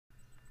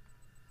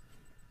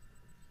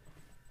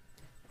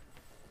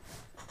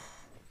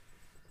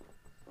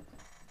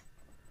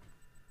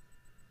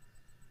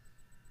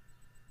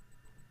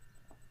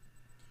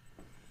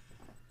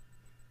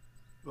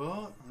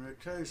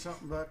tell you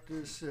something about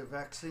this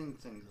vaccine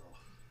thing,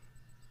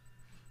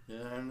 though.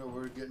 Yeah, I know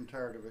we're getting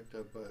tired of it,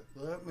 but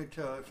let me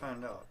tell you, I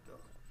found out,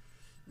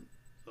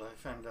 though. I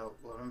found out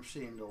what I'm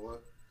seeing, though,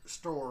 what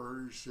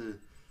stores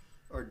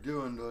are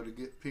doing, though, to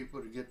get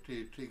people to get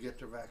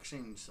their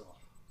vaccines, though.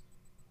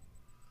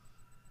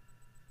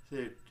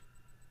 See,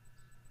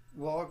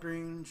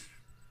 Walgreens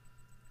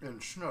and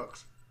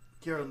Schnucks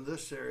here in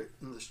this area,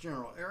 in this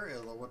general area,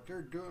 though, what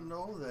they're doing,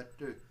 though, that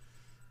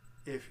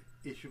if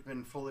you've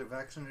been fully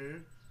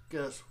vaccinated,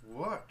 guess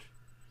what?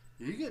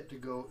 You get to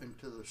go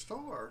into the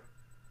store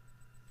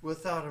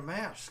without a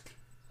mask.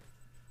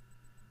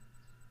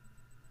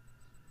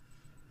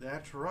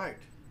 That's right.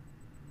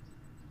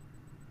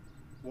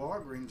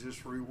 Walgreens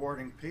is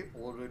rewarding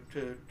people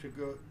to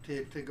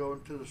go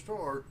into the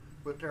store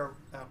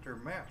without their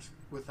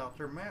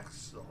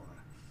masks on.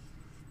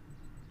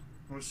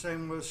 The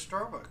same with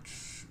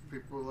Starbucks.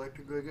 People like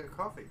to go get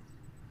coffee.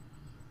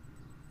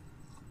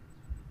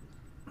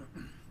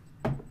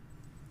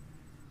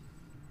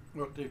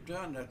 What they've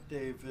done, that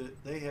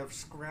they have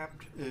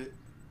scrapped.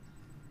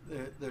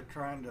 They're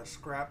trying to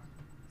scrap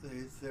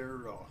their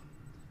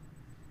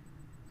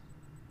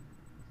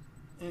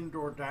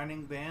indoor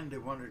dining ban. They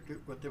want to do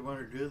what they want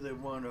to do. They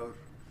want to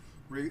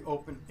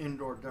reopen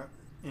indoor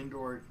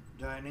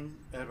dining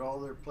at all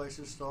their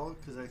places, though,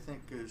 because I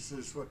think this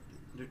is what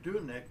they're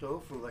doing. That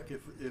though, for like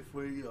if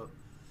we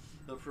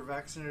if we're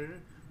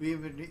vaccinated, we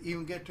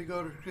even get to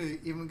go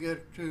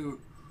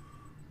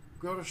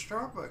to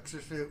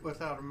Starbucks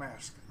without a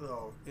mask,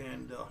 though,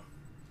 and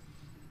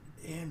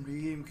we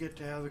even get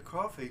to have the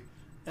coffee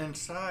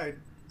inside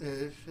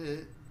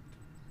the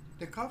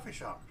coffee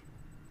shop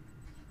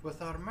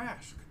without a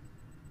mask.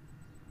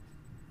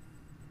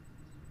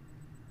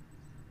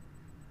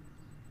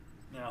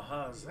 Now,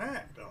 how's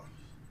that, though?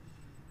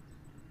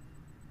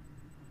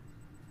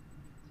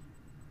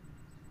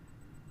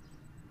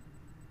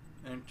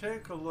 And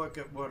take a look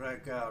at what I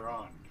got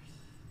on.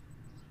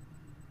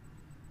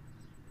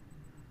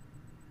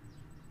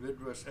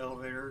 Midwest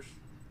Elevators.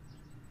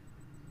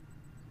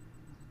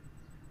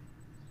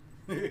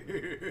 I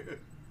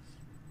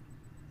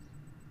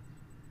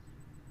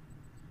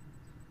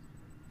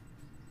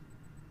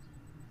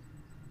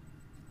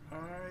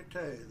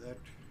tell you that,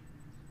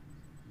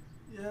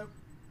 yep.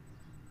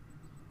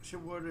 So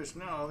what is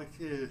now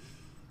is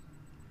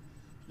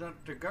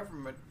not the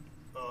government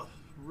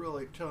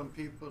really telling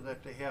people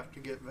that they have to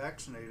get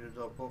vaccinated,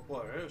 but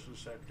what it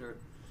is that they're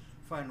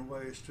finding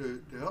ways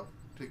to help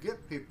to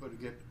get people to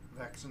get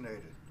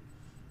vaccinated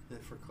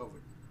for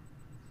COVID.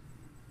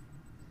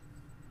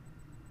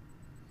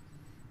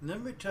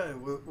 Let me tell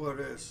you what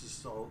is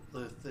so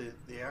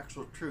the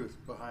actual truth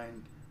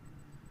behind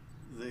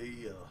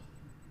the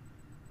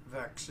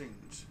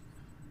vaccines.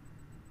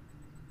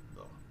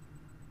 So,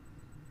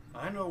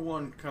 I know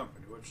one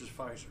company, which is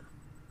Pfizer,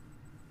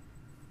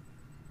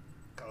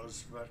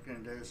 because back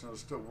in the days when I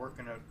was still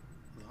working at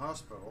the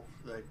hospital,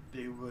 that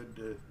they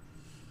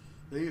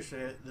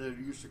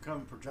used to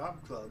come for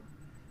Job Club,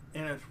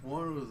 and it's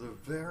one of the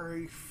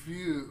very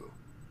few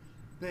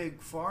big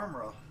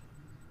pharma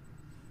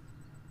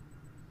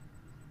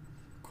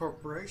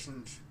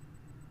corporations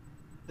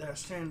that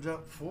stands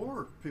up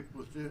for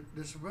people with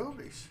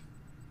disabilities.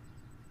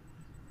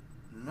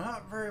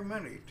 Not very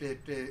many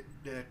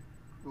that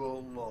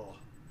will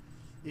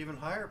even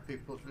hire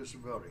people with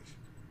disabilities.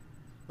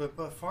 But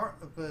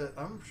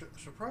I'm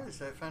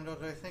surprised. I found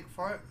out I think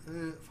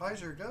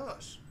Pfizer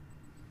does.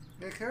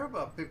 They care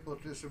about people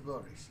with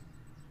disabilities.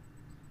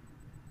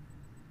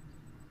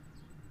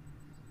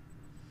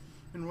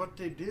 And what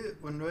they did,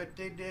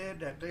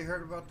 that they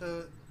heard about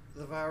the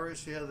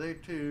virus, yeah, they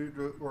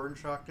too were in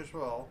shock as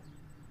well,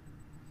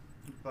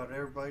 about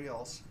everybody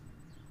else.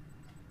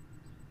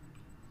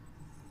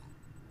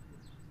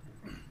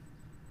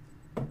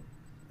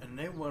 And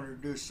they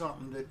wanted to do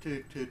something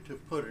to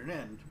put an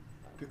end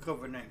to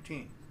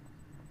COVID-19.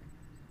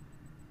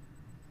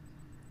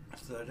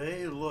 So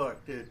they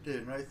looked at,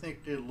 and I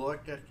think they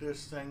looked at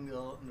this thing,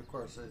 and of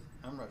course,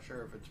 I'm not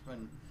sure if it's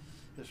been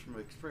just from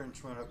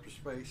experience went up to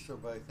space, so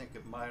but I think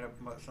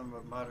some of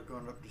it might have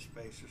gone up to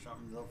space or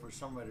something, though, for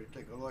somebody to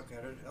take a look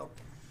at it, helped.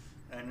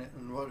 And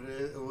what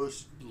it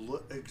was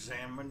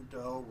examined,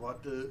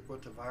 what the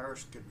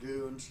virus could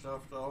do and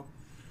stuff, though.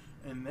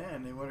 And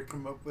then they want to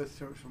come up with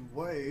some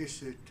ways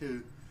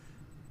to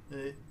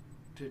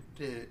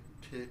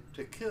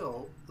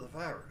kill the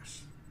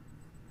virus.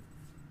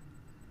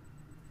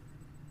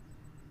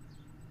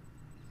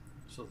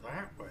 So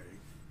that way,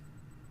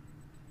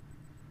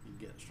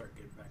 you start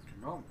getting back to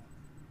normal.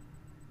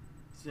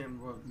 Then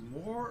when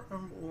more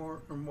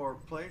and more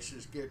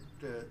places get,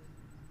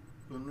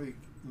 when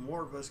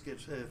more of us get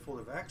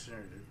fully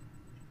vaccinated,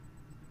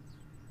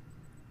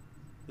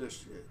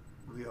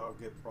 we all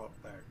get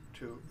brought back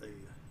to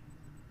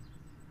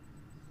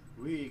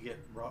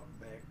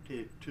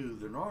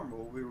the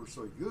normal we were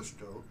so used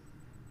to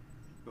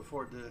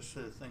before this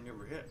thing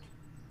ever hit.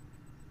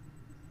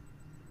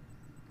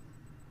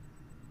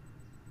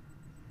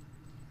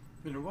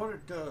 And what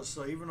it does,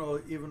 so even though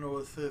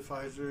with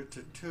Pfizer it's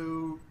a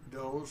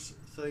two-dose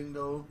thing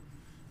though,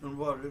 and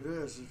what it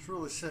is, it's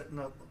really setting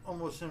up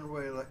almost in a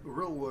way like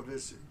real wood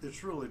is.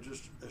 It's really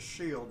just a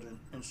shield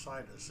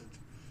inside us.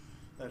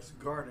 That's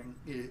guarding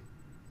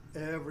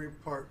every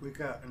part we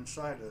got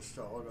inside us,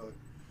 though,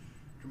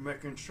 to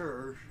making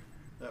sure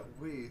that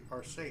we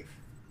are safe.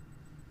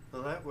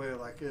 So that way,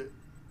 like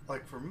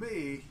for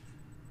me,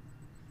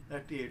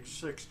 at the age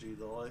 60,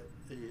 though,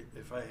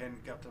 if I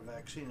hadn't got the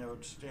vaccine, I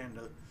would stand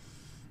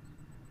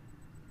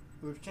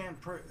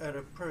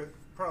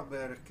probably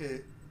at a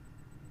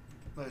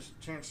my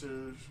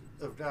chances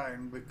of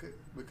dying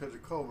because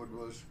of COVID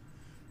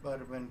might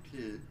have been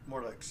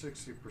more like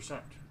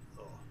 60%.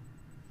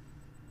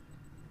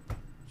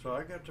 So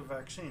I got the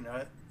vaccine,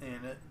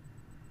 and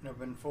I've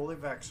been fully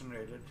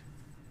vaccinated.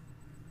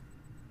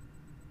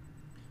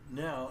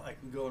 Now I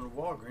can go into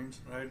Walgreens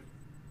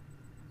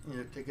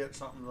and to get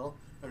something though.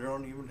 I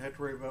don't even have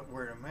to worry about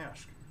wearing a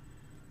mask.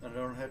 I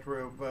don't have to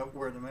worry about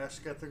wearing the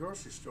mask at the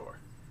grocery store.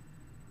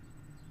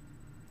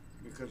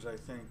 Because I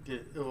think,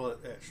 at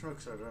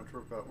Schnucks I don't have to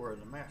worry about wearing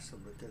the mask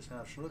because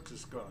now Schnucks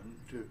has gone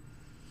to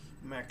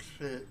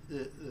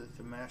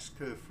the mask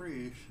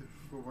free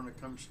for when it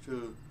comes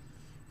to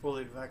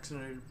fully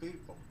vaccinated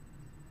people.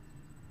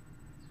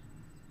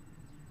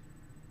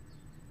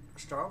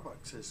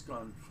 Starbucks has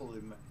gone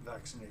fully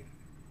vaccinated.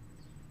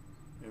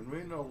 And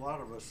we know a lot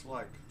of us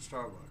like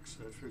Starbucks.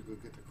 That's where we go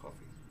get the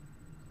coffee.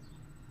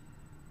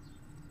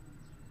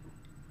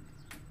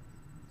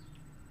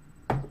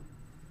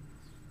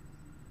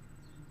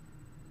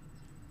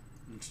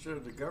 Instead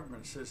of the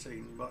government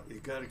saying, you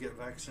got to get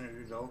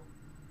vaccinated though,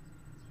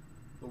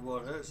 but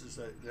what it is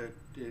that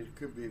it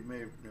could be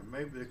maybe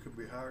they could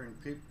be hiring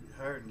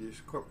these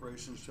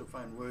corporations to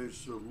find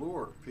ways to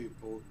lure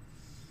people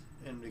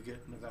into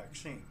getting the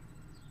vaccine.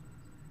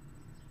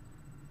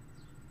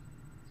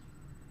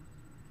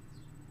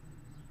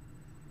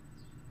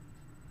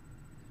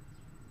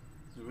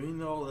 We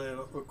know that,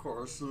 of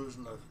course,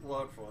 losing a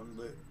loved one,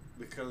 but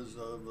because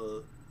of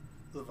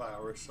the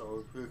virus,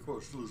 so of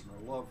course losing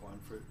a loved one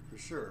for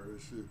sure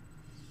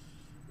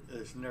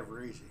is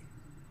never easy.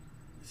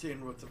 See,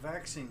 and what the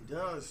vaccine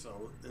does,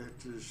 though, it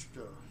just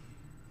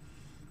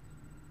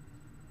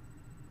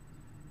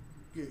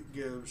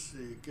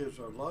gives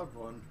our loved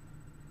one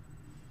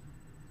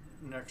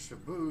an extra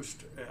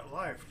boost at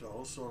life,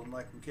 though. So,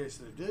 like in case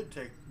they did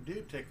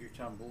take your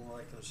tumble,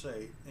 like let's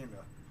say,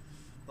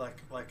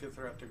 like if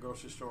they're at the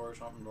grocery store or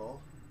something, though,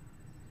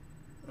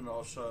 and all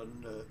of a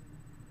sudden,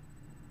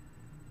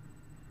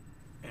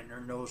 and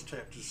their nose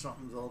touches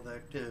something though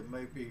that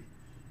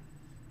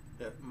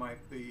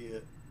might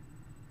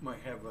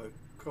have a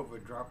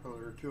COVID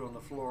droplet or two on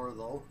the floor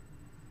though.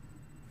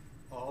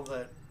 All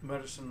that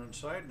medicine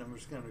inside them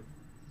is going to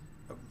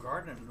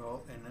guard them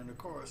though, and then of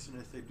course, and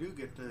if they do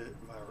get the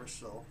virus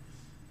though,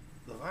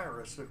 the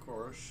virus of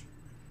course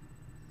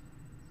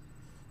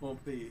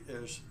won't be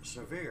as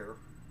severe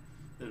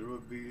as it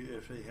would be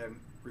if they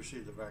hadn't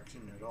received the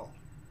vaccine at all.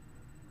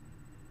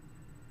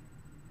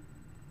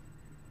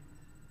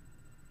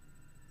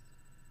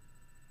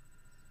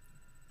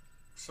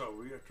 So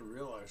we have to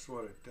realize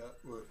what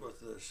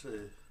this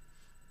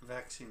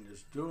vaccine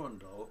is doing,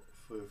 though,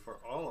 for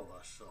all of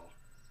us. So,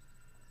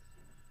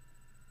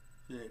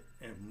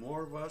 and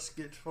more of us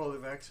get fully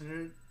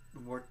vaccinated,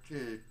 the more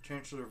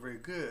chances are very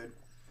good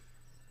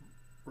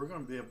we're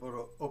going to be able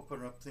to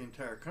open up the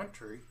entire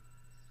country,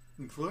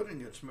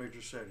 including its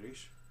major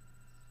cities,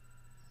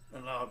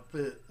 and allow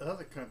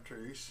other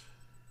countries,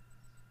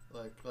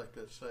 like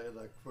let's say,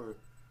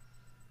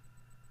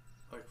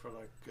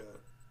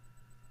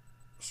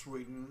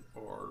 Sweden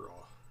or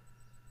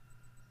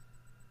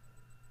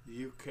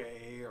the UK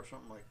or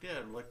something like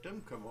that, and let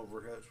them come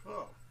over here as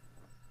well.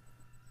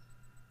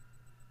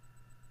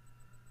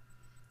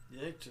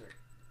 Yeah,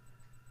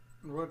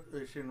 what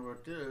is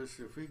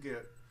if we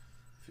get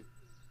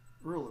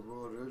really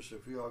what it is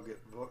if we all get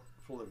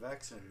fully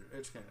vaccinated,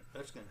 that's gonna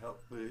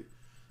help.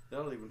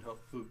 That'll even help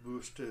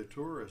boost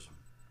tourism.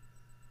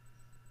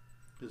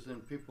 Because then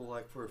people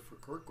like for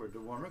Kirkwood, they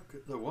want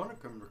to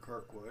come to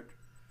Kirkwood.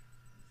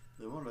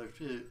 They want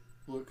to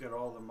look at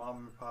all the mom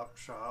and pop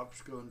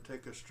shops, go and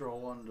take a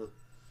stroll on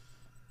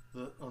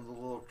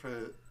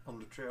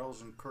the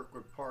trails in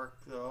Kirkwood Park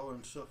though,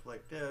 and stuff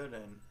like that,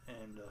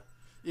 and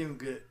even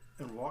get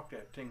and walk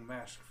that thing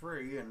mask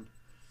free, and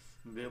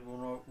be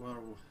able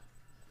to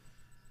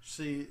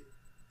see,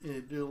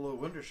 do a little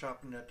window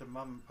shopping at the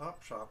mom and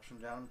pop shops in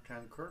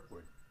downtown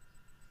Kirkwood,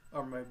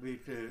 or maybe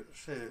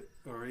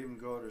or even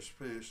go to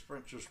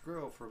Spencer's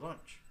Grill for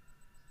lunch.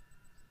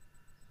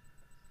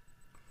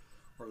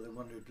 Or they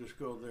want to just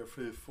go there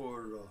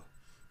for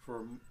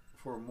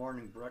a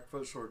morning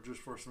breakfast or just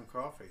for some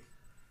coffee.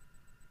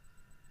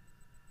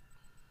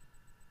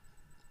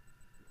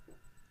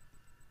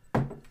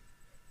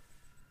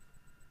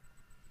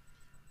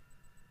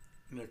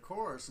 And of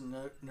course,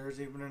 there's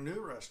even a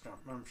new restaurant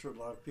I'm sure a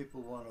lot of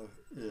people want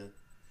to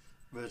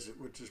visit,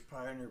 which is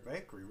Pioneer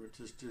Bakery, which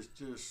is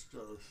just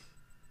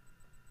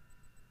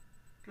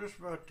just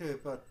about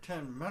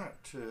 10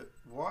 minutes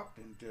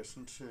walking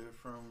distance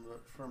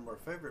from our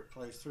favorite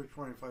place,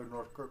 325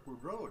 North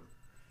Kirkwood Road.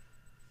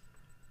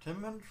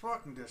 10 minutes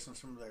walking distance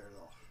from there,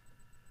 though.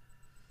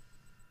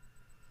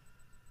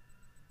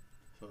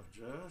 So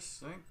just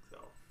think,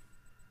 though.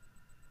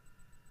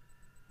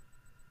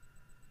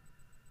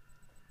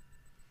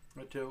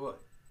 I tell you what,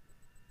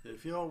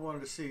 if y'all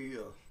wanted to see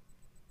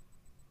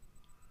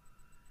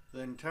the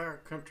entire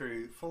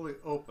country fully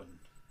open,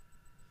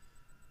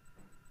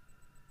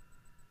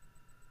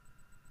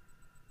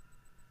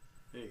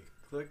 hey,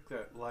 click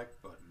that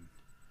like button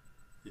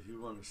if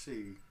you want to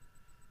see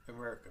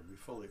America be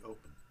fully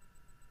open.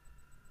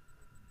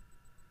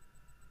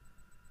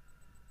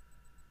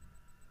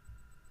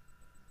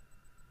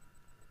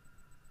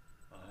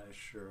 I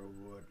sure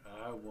would.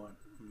 I want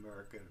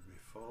America to be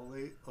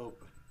fully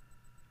open.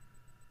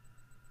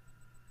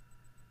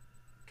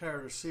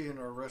 Tired of seeing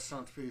our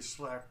restaurants be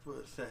slapped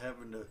with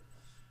having to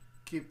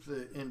keep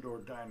the indoor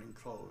dining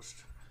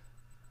closed.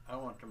 I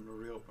want them to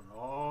reopen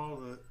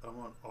I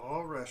want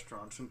all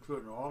restaurants,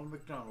 including all the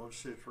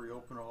McDonald's, to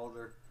reopen all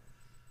their,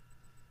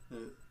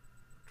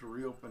 to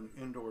reopen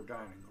indoor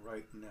dining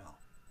right now.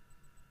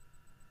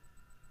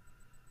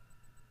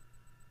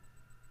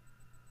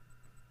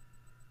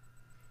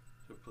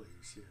 So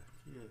please,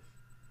 yeah.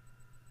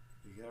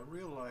 You gotta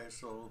realize,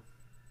 though,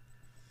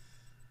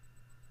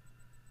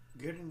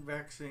 getting a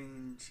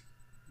vaccine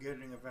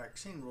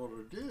will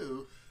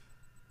do.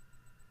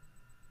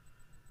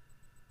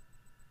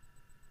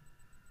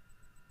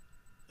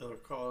 It'll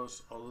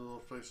cause all of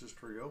those places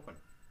to reopen.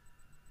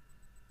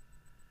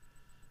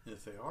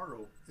 If they are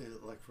open,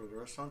 like for the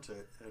restaurants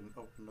that hadn't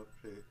opened up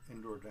the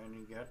indoor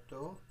dining yet,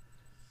 though,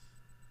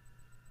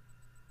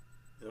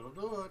 it'll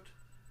do it.